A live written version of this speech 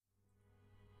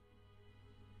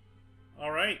All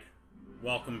right.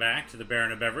 Welcome back to the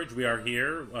Baron of Beverage. We are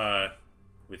here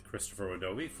with Christopher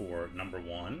Wadovi for number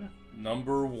one.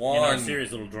 Number In one. our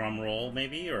series, little drum roll,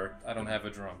 maybe? Or I don't have a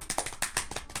drum.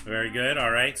 Very good. All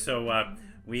right. So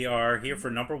we are here for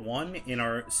number one in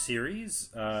our series.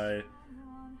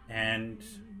 And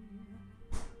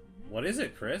what is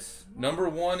it, Chris? Number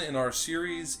one in our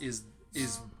series is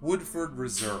Woodford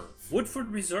Reserve.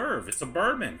 Woodford Reserve. It's a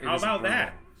bourbon. It How is a about bourbon.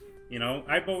 that? You know,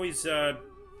 I've always...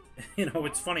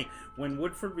 it's funny. When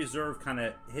Woodford Reserve kind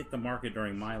of hit the market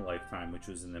during my lifetime, which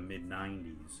was in the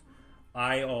mid-'90s,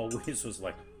 I always was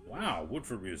like, wow,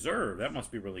 Woodford Reserve, that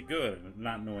must be really good.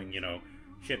 Not knowing,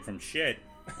 shit from shit.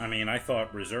 I mean, I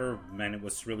thought Reserve meant it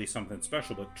was really something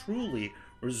special, but truly,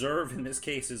 Reserve in this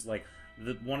case is like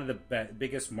one of the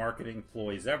biggest marketing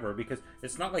ploys ever, because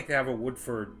it's not like they have a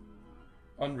Woodford,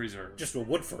 Unreserved. just a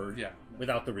Woodford, Yeah.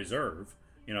 without the Reserve.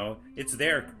 It's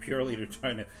there purely to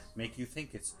try to make you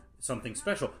think it's something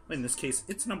special. In this case,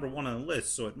 it's number one on the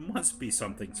list, so it must be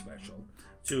something special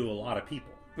to a lot of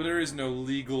people. But there is no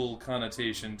legal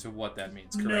connotation to what that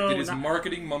means, correct? No, it is not-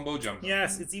 marketing mumbo-jumbo.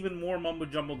 Yes, it's even more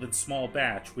mumbo-jumbo than small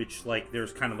batch, which,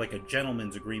 there's kind of like a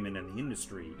gentleman's agreement in the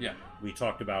industry Yeah. we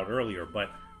talked about earlier.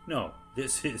 But, no,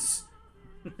 this is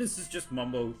just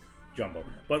mumbo-jumbo.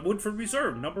 But Woodford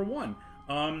Reserve, number one.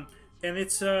 And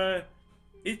it's a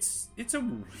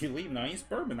really nice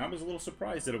bourbon. I was a little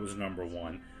surprised that it was number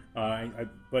one.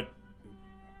 But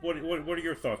what are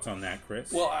your thoughts on that,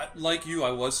 Chris? Well, like you,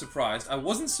 I was surprised. I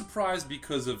wasn't surprised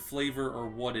because of flavor or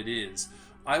what it is.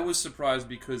 I was surprised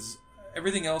because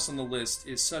everything else on the list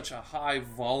is such a high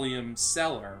volume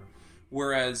seller,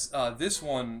 whereas this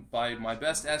one, by my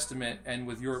best estimate and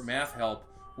with your math help,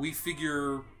 we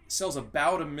figure sells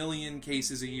about 1 million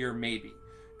cases a year, maybe.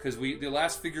 Because the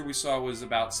last figure we saw was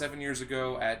about 7 years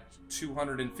ago at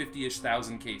 250-ish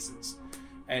thousand cases.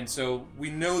 And so we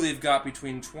know they've got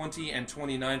between 20 and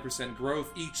 29%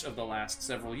 growth each of the last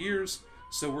several years.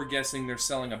 So we're guessing they're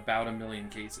selling about 1 million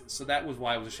cases. So that was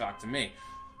why it was a shock to me.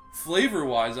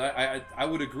 Flavor-wise, I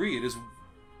would agree. It is.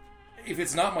 If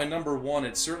it's not my number one,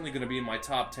 it's certainly going to be in my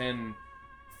top 10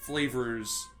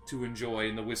 flavors to enjoy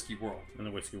in the whiskey world. In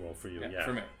the whiskey world for you, yeah.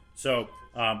 For me. So,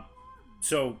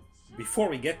 before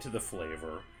we get to the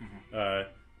flavor,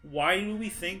 why do we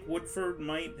think Woodford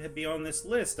might be on this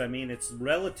list? I mean, it's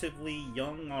relatively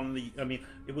young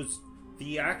it was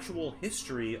the actual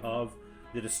history of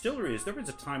the distillery is there was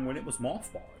a time when it was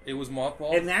mothballed. It was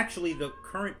mothballed. And actually, the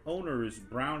current owners,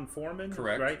 Brown-Forman,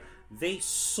 Correct. right? They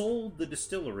sold the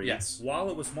distillery while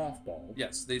it was mothballed.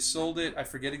 Yes, they sold it. I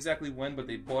forget exactly when, but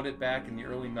they bought it back in the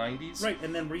early 90s. Right,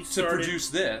 and then To restarted produce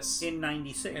this. in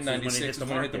 96. In 96 is is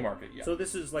when it hit the market, yeah. So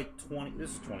this is like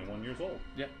 21 years old.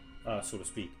 Yeah. So to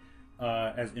speak,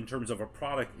 as in terms of a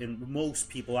product, and most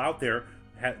people out there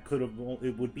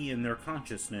it would be in their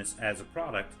consciousness as a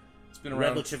product. It's been around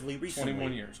relatively recently,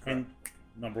 21 years, correct. and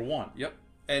number one. Yep,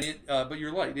 and but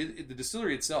you're right. The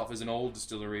distillery itself is an old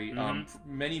distillery.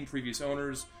 Many previous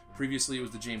owners. Previously, it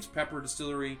was the James Pepper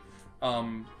Distillery.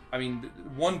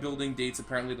 One building dates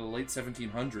apparently to the late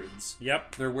 1700s.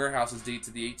 Yep. Their warehouses date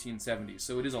to the 1870s.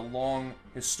 So it is a long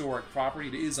historic property.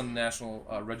 It is on the National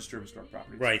Register of Historic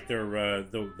Properties. Right, they're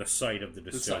the site of the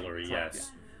distillery, correct,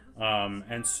 yes.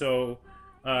 And so,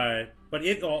 but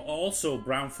it also,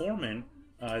 Brown-Forman,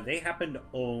 they happen to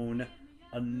own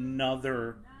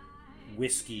another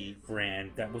whiskey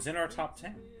brand that was in our top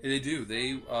 10. They do.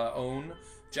 They own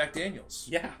Jack Daniels.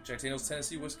 Yeah. Jack Daniels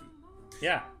Tennessee Whiskey.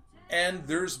 Yeah. And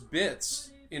there's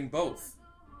bits in both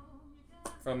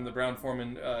from the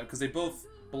Brown-Forman, because they both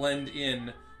blend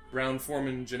in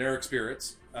Brown-Forman generic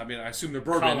spirits. I mean, I assume they're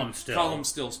bourbon. Column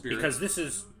still spirit. Because this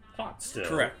is pot still.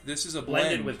 Correct. This is a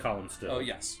Blended blend. with column still. Oh,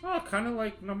 yes. Oh, kind of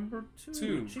like number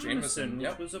two. Jameson, which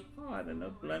yep. was a pot and a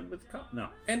blend with column. No.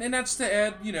 And that's to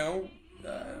add,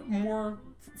 more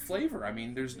flavor. I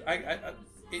mean,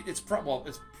 it's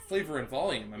flavor and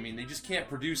volume. I mean, they just can't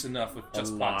produce enough with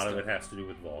just a pot lot still. of it has to do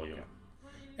with volume. Yeah.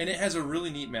 And it has a really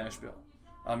neat mash bill.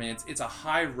 I mean, it's a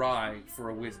high rye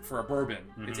for a bourbon.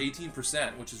 It's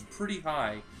 18%, which is pretty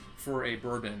high for a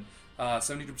bourbon.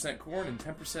 72% corn and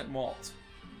 10% malt.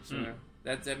 So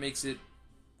that makes it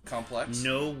complex.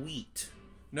 No wheat.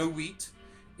 No wheat.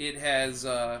 It has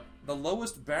the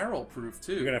lowest barrel proof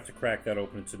too. You're gonna have to crack that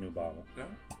open. It's a new bottle. Yeah.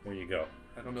 There you go.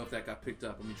 I don't know if that got picked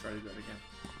up. Let me try to do that again.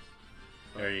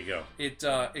 There you go.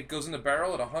 It goes in the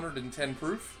barrel at 110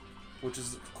 proof, which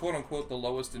is quote unquote the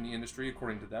lowest in the industry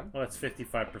according to them. Well, that's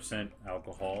 55%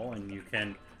 alcohol, and you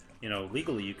can,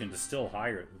 legally you can distill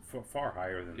higher, far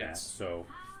higher than that. So,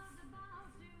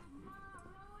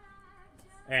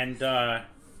 and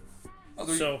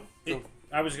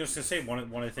I was just going to say, one of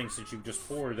the things that you just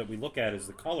poured that we look at is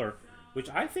the color, which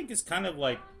I think is kind of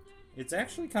like, it's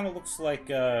actually kind of looks like,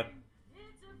 well,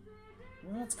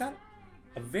 it's got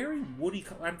a very woody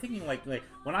color. I'm thinking like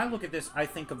when I look at this, I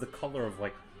think of the color of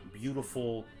like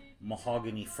beautiful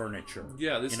mahogany furniture.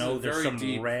 Yeah, this there's very some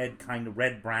deep,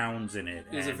 red browns in it.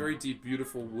 It's a very deep,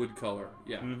 beautiful wood color.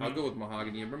 Yeah, I'll go with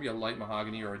mahogany. Maybe a light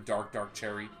mahogany or a dark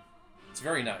cherry. It's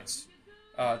very nice.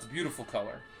 It's a beautiful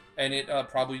color, and it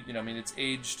probably, it's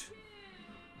aged.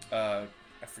 I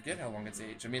forget how long it's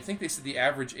aged. I think they said the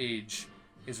average age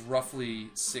is roughly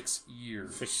 6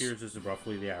 years. 6 years is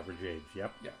roughly the average age.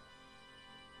 Yep. Yeah.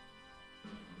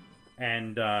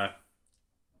 And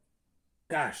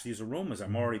gosh, these aromas,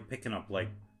 I'm already picking up like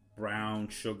brown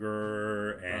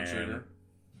sugar and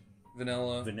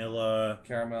vanilla,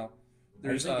 caramel.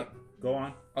 There's go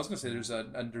on. I was gonna say there's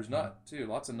nut too,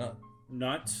 lots of nut.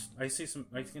 Nuts. I see some.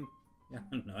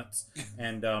 Nuts,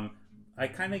 and I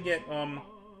kind of get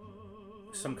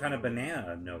some kind of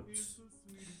banana notes.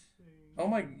 Oh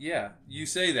my, yeah, you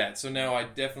say that. So now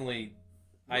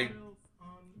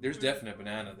there's definite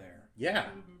banana there. Yeah.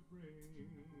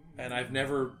 And I've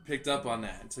never picked up on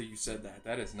that until you said that.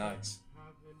 That is nice.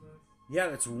 Yeah,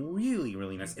 that's really,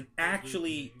 really nice. And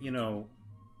actually, you've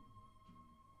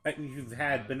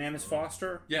had Bananas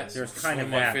Foster? Yes. There's kind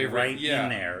of that right in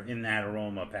there, in that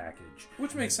aroma package.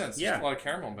 Which makes sense. Yeah. There's a lot of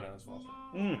caramel in Bananas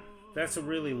Foster. That's a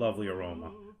really lovely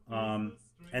aroma.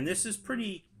 And this is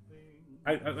pretty...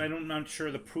 I'm not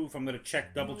sure the proof. I'm going to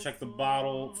double check the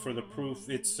bottle for the proof.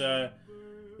 It's a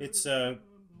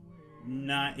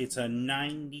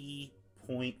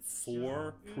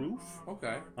 90.4 proof.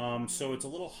 Okay. So it's a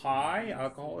little high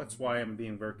alcohol. That's why I'm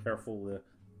being very careful to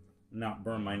not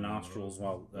burn my nostrils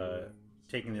while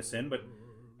taking this in. But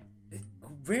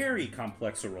very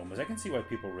complex aromas. I can see why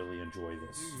people really enjoy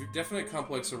this. Definitely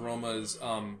complex aromas.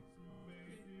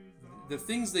 The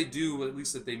things they do, at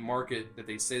least that they market, that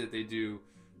they say that they do,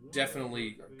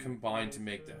 definitely combine to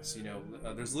make this.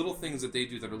 There's little things that they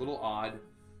do that are a little odd.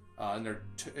 In their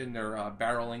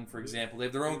barreling, for example, they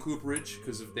have their own cooperage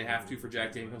because they have to for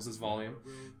Jack Daniels' volume.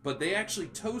 But they actually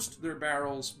toast their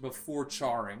barrels before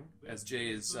charring, as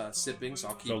Jay is sipping. So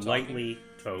I'll keep talking. Lightly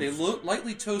toast. They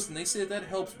lightly toast, and they say that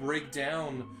helps break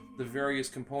down the various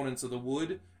components of the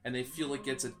wood, and they feel it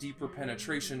gets a deeper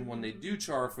penetration when they do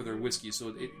char for their whiskey. So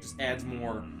it just adds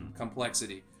more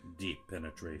complexity. Deep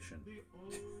penetration.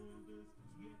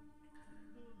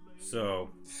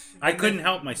 So I couldn't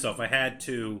help myself. I had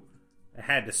to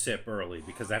sip early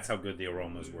because that's how good the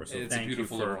aromas were. So it's thank you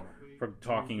for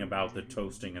talking about the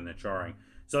toasting and the charring.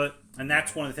 So, and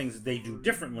that's one of the things that they do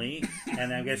differently.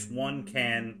 And I guess one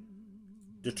can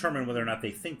determine whether or not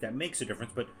they think that makes a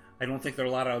difference. But I don't think there are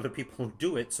a lot of other people who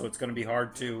do it. So it's going to be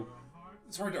hard to...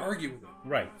 It's hard to argue with it.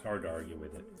 Right. It's hard to argue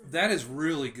with it. That is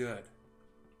really good.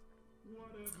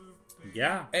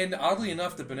 Yeah. And oddly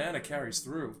enough, the banana carries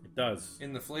through. It does.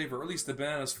 In the flavor, or at least the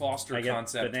Bananas Foster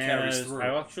concept bananas,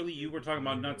 carries through. You were talking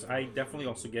about nuts. I definitely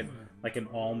also get like an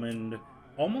almond,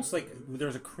 almost like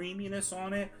there's a creaminess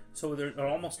on it. So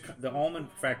the almond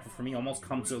factor for me almost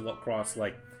comes across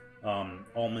like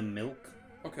almond milk.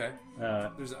 Okay. I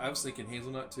was thinking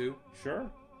hazelnut too. Sure.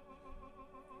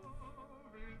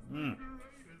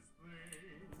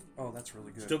 Oh, that's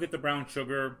really good. Still get the brown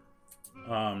sugar.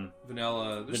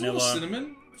 Vanilla. There's a little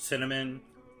cinnamon.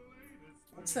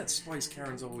 What's that spice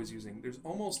Karen's always using? There's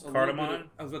almost a cardamom. Little bit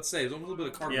of, I was about to say, there's a little bit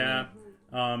of cardamom.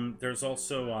 Yeah. There's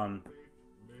also on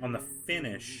the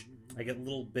finish, I get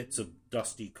little bits of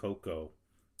dusty cocoa.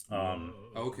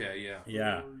 Okay, yeah.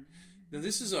 Yeah. Now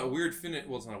this is a weird finish.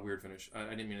 Well, it's not a weird finish.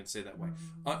 I didn't mean to say it that way.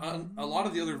 On a lot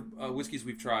of the other whiskeys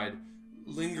we've tried,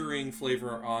 lingering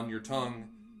flavor on your tongue.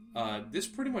 This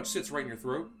pretty much sits right in your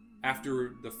throat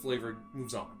after the flavor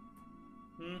moves on.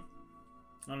 I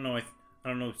don't know. I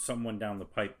don't know if someone down the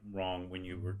pipe wrong when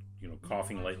you were,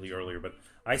 coughing lightly earlier, but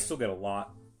I still get a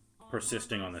lot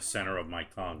persisting on the center of my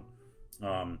tongue,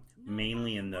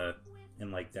 mainly in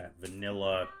like that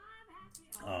vanilla,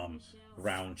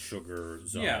 brown sugar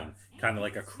zone, kind of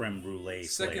like a creme brulee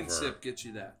Second flavor. sip gets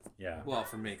you that. Yeah. Well,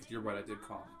 for me, 'cause you're right, I did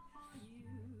cough.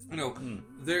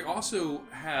 They also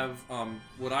have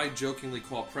what I jokingly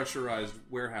call pressurized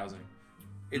warehousing.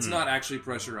 It's not actually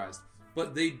pressurized,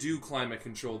 but they do climate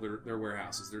control their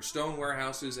warehouses. They're stone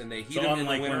warehouses, and they heat them in the winter.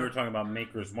 Unlike when we were talking about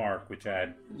Maker's Mark, which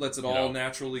lets it all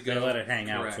naturally go. They let it hang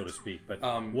Correct. out, so to speak. But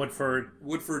Woodford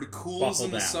cools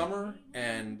in the down. summer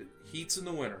and heats in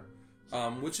the winter,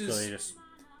 which is... So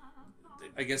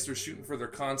I guess they're shooting for their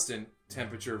constant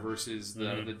temperature versus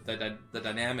the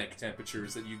dynamic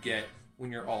temperatures that you get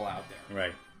when you're all out there.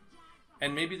 Right.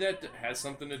 And maybe that has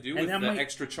something to do And with that the might-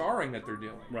 extra charring that they're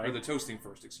doing. Right. Or the toasting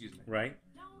first, excuse me. right?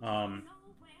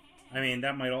 I mean,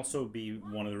 that might also be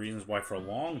one of the reasons why for a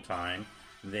long time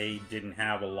they didn't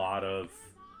have a lot of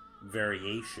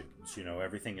variations. You know,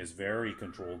 everything is very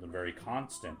controlled and very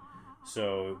constant.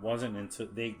 So it wasn't until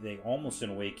they almost in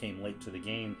a way came late to the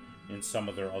game in some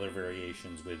of their other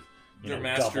variations with Their know,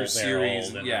 Master double Series,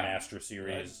 barreled and yeah. the Master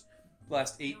Series.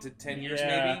 Last 8 to 10 years,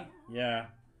 yeah, maybe. Yeah.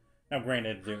 Now,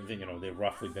 granted, they've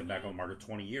roughly been back on the market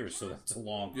 20 years, so that's a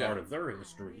long part of their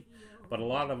history. But a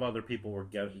lot of other people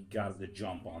got the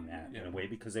jump on that in a way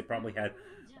because they probably had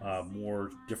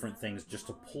more different things just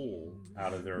to pull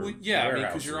out of their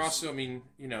because you're also,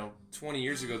 20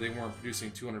 years ago they weren't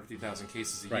producing 250,000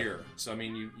 cases a year. So,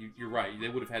 you're right. They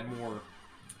would have had more.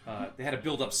 They had to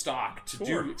build up stock to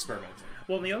do experimenting.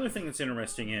 Well, and the other thing that's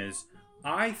interesting is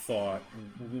I thought,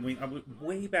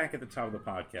 way back at the top of the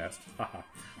podcast,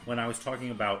 when I was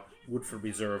talking about Woodford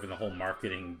Reserve and the whole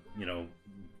marketing,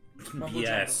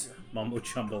 BS, mumbo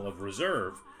jumbo of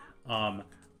Reserve.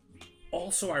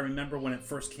 Also, I remember when it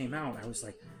first came out, I was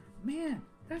like, man,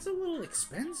 that's a little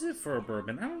expensive for a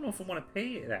bourbon. I don't know if I want to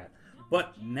pay that.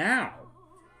 But now,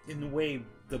 in the way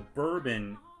the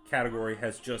bourbon category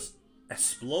has just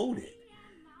exploded,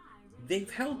 they've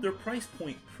held their price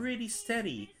point pretty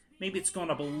steady. Maybe it's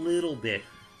gone up a little bit,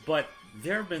 but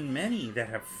there have been many that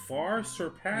have far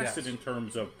surpassed it in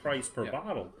terms of price per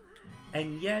bottle.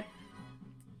 And yet,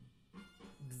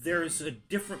 there's a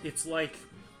different... It's like...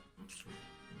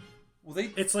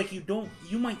 It's like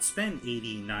you might spend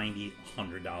 $80, $90,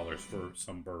 $100 for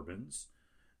some bourbons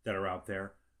that are out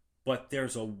there, but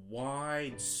there's a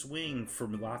wide swing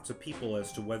from lots of people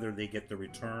as to whether they get the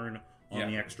return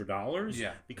on the extra dollars.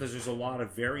 Yeah. Because there's a lot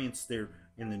of variance there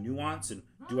in the nuance, and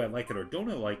do I like it or don't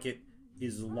I like it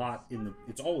is a lot in the.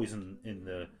 It's always in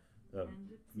the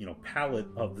palate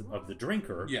of the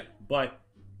drinker. Yeah. But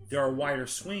there are wider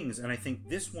swings, and I think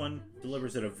this one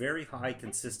delivers at a very high,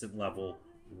 consistent level,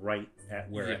 right at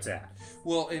where it's at.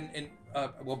 Well,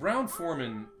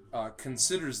 Brown-Forman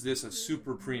considers this a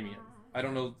super premium. I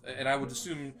don't know, and I would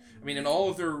assume, in all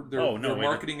of their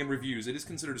marketing and reviews, it is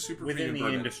considered a super premium within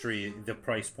the industry, the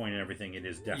price point and everything, it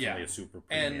is definitely a super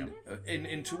premium.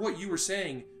 And to what you were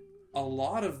saying, a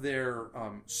lot of their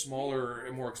smaller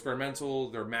and more experimental,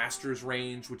 their Masters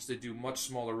range, which they do much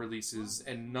smaller releases,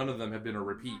 and none of them have been a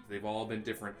repeat. They've all been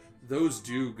different. Those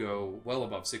do go well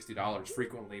above $60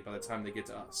 frequently by the time they get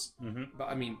to us. Mm-hmm.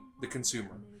 But the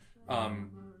consumer.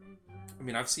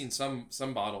 I've seen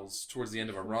some bottles towards the end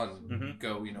of a run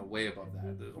go, way above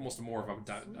that. Almost more of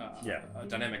a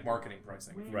dynamic marketing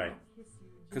pricing, right?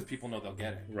 Because people know they'll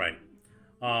get it, right?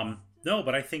 No,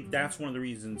 but I think that's one of the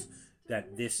reasons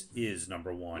that this is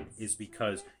number one, is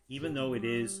because even though it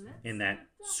is in that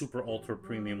super ultra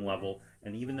premium level,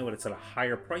 and even though it's at a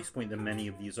higher price point than many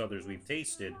of these others we've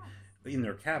tasted in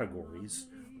their categories,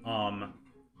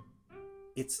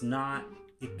 it's not.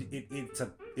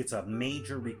 It's a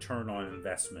major return on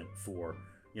investment for,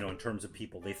 in terms of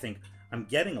people. They think, I'm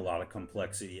getting a lot of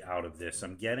complexity out of this.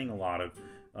 I'm getting a lot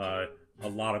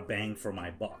of bang for my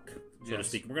buck, so to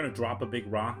speak. We're going to drop a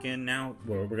big rock in now.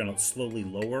 We're going to slowly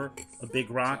lower a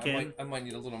big rock in. I might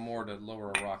need a little more to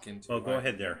lower a rock into. Oh, go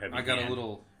ahead there, Heavy. I got a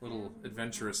little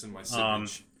adventurous in my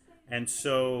sippage. And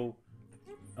so,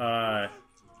 so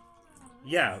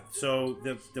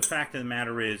the fact of the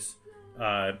matter is,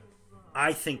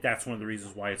 I think that's one of the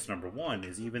reasons why it's number one,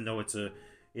 is even though it's a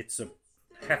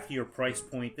heftier price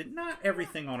point than not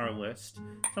everything on our list.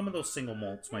 Some of those single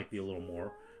malts might be a little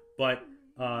more, but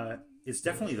it's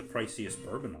definitely the priciest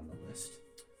bourbon on the list.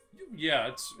 Yeah,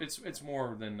 it's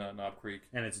more than Knob Creek,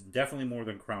 and it's definitely more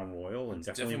than Crown Royal, and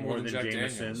definitely more than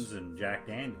Jameson's and Jack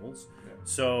Daniels. Yeah.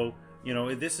 So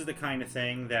this is the kind of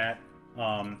thing that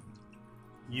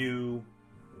you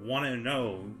want to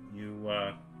know you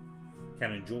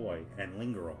can enjoy and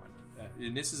linger on.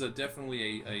 And this is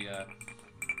definitely a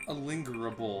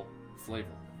lingerable flavor.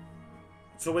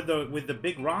 So with the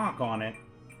big rock on it,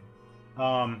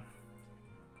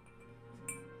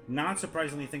 not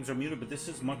surprisingly things are muted, but this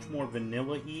is much more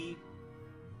vanilla-y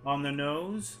on the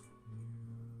nose,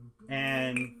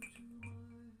 and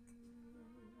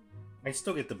I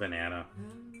still get the banana.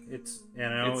 It's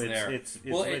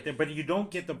right there, but you don't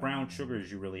get the brown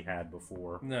sugars you really had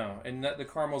before. No, and the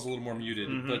caramel's a little more muted,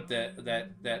 but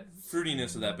that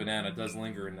fruitiness of that banana does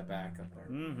linger in the back up there.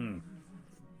 Mm-hmm.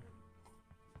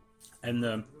 And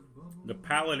the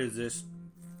palate is this.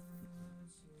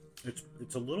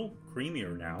 It's a little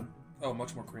creamier now. Oh,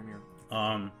 much more creamier.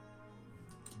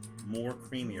 More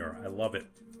creamier. I love it,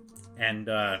 and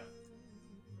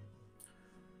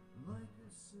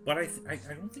but I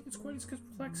don't think it's quite as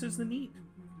complex as the neat.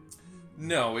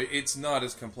 No, it's not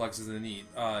as complex as the neat.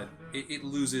 It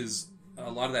loses a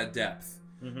lot of that depth.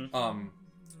 Mm-hmm.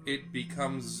 It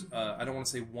becomes I don't want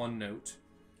to say one note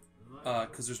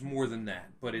because there's more than that,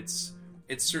 but it's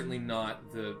certainly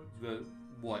not the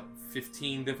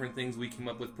 15 different things we came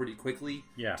up with pretty quickly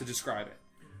to describe it.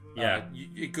 Yeah,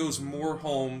 it goes more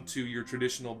home to your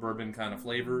traditional bourbon kind of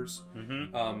flavors.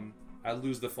 Mm-hmm. I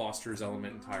lose the Foster's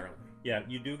element entirely. Yeah,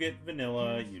 you do get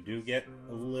vanilla. You do get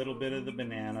a little bit of the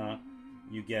banana.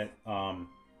 You get a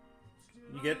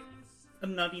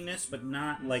nuttiness, but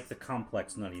not like the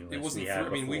complex nuttiness. It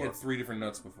wasn't. We had 3 different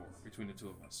nuts before between the two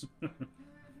of us.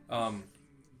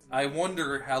 I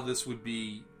wonder how this would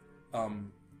be,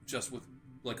 just with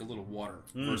like a little water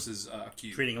versus a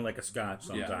cube. Treating it like a scotch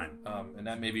sometime. Yeah. And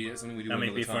that may be something we do. That may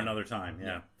be for another time.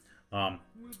 Yeah.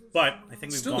 But I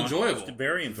think we've still enjoyable.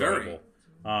 Very enjoyable.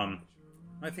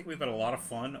 I think we've had a lot of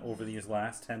fun over these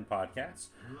last 10 podcasts.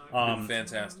 Been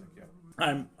fantastic. Yeah.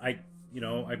 I'm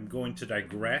going to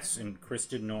digress, and Chris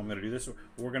didn't know I'm going to do this.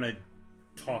 We're going to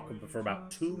talk for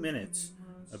about 2 minutes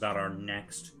about our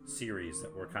next series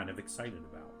that we're kind of excited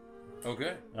about.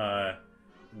 Okay.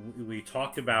 We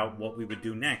talked about what we would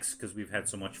do next because we've had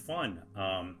so much fun.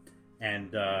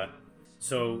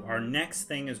 So our next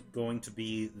thing is going to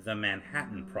be the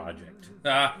Manhattan Project.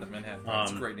 The Manhattan.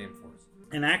 That's a great name for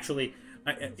it. And actually,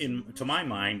 to my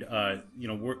mind,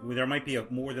 there might be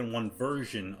more than one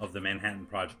version of the Manhattan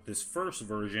Project. This first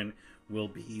version will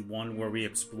be one where we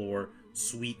explore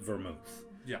sweet vermouth.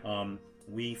 Yeah.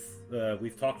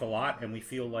 We've talked a lot, and we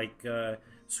feel like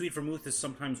sweet vermouth is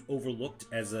sometimes overlooked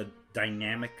as a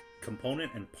dynamic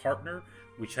component and partner,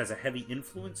 which has a heavy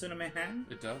influence in a Manhattan.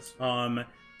 It does.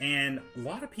 And a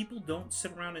lot of people don't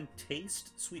sit around and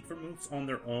taste sweet vermouths on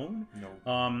their own.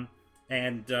 No.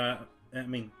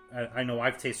 I know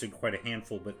I've tasted quite a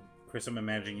handful, but Chris, I'm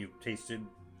imagining you've tasted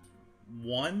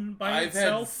one by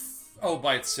itself?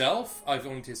 By itself? I've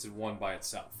only tasted one by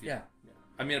itself. Yeah.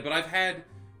 But I've had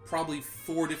probably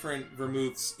 4 different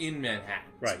vermouths in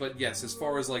Manhattan. Right. But yes, as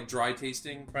far as like dry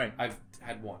tasting, right, I've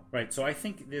had one. Right. So I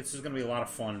think this is going to be a lot of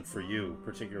fun for you,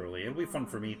 particularly. It'll be fun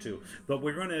for me too. But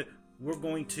we're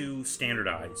going to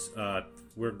standardize.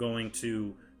 We're going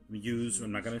to use.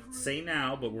 I'm not going to say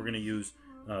now, but we're going to use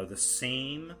the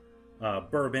same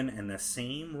bourbon and the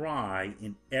same rye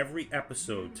in every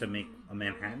episode to make a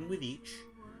Manhattan with each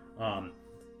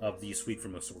of these sweet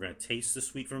vermouths. So we're going to taste the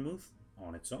sweet vermouth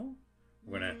on its own.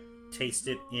 We're going to taste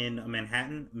it in a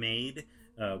Manhattan made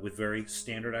with very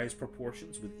standardized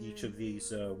proportions with each of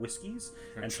these whiskeys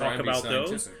and talk about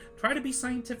those. Try to be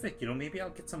scientific. Maybe I'll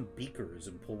get some beakers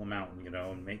and pull them out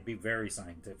and be very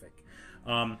scientific.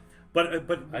 But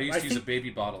I used to use a baby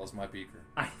bottle as my beaker.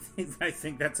 I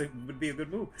think would be a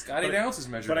good move. It's got 8 ounces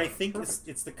measured. But I think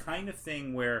it's the kind of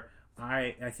thing where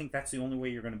I think that's the only way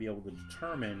you're going to be able to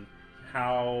determine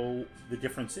how the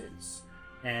difference is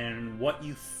and what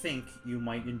you think you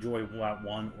might enjoy about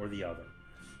one or the other.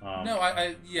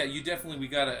 You definitely, we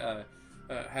gotta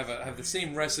have the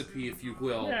same recipe, if you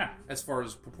will, as far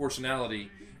as proportionality,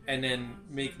 and then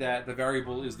make that the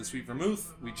variable is the sweet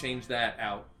vermouth. We change that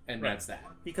out, and that's that.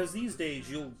 Because these days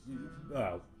there's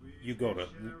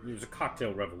a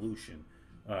cocktail revolution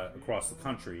across the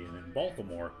country, and in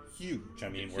Baltimore, huge. I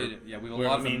mean, we have a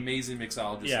lot of amazing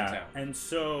mixologists in town. And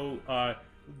so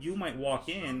you might walk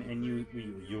in and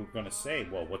you're going to say,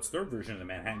 well, what's their version of the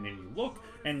Manhattan? And you look,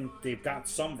 and they've got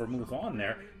some vermouth on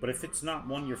there, but if it's not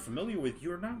one you're familiar with,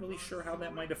 you're not really sure how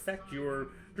that might affect your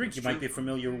drink. You might be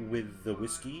familiar with the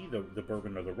whiskey, the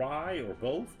bourbon, or the rye, or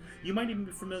both. You might even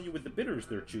be familiar with the bitters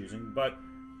they're choosing, but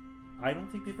I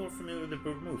don't think people are familiar with the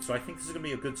vermouth, so I think this is going to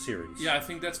be a good series. Yeah, I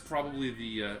think that's probably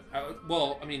the...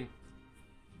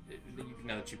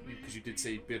 because you did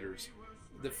say bitters...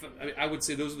 I would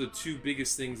say those are the 2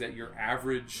 biggest things that your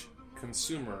average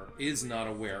consumer is not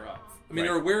aware of. I mean,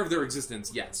 they're aware of their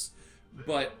existence, yes.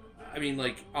 But,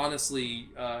 honestly,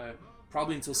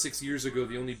 probably until 6 years ago,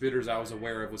 the only bitters I was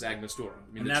aware of was Angostura.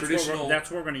 I mean, that's traditional... that's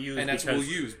what we're going to use. And that's what we'll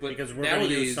use. But because we're nowadays, going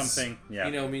to use something... Yeah.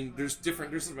 There's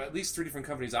at least 3 different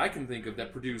companies I can think of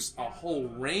that produce a whole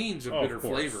range of bitter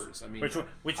flavors. I mean,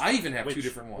 I even have 2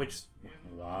 different ones.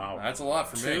 Wow. That's a lot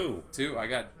for me. 2.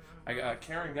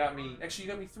 Karen got me... Actually,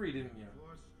 you got me 3, didn't you?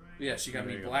 Yeah, she got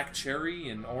me black cherry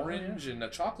and orange and a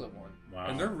chocolate one. Wow.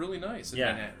 And they're really nice in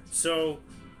Manhattan. So,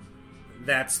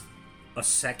 that's a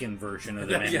second version of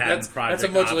the Manhattan Project. That's a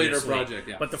much later project,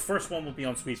 yeah. But the first one will be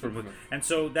on sweet vermouth. And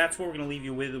so that's what we're going to leave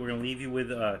you with. We're going to leave you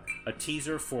with a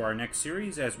teaser for our next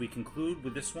series as we conclude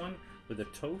with this one with a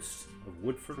toast of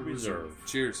Woodford Reserve.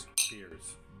 Cheers.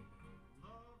 Cheers.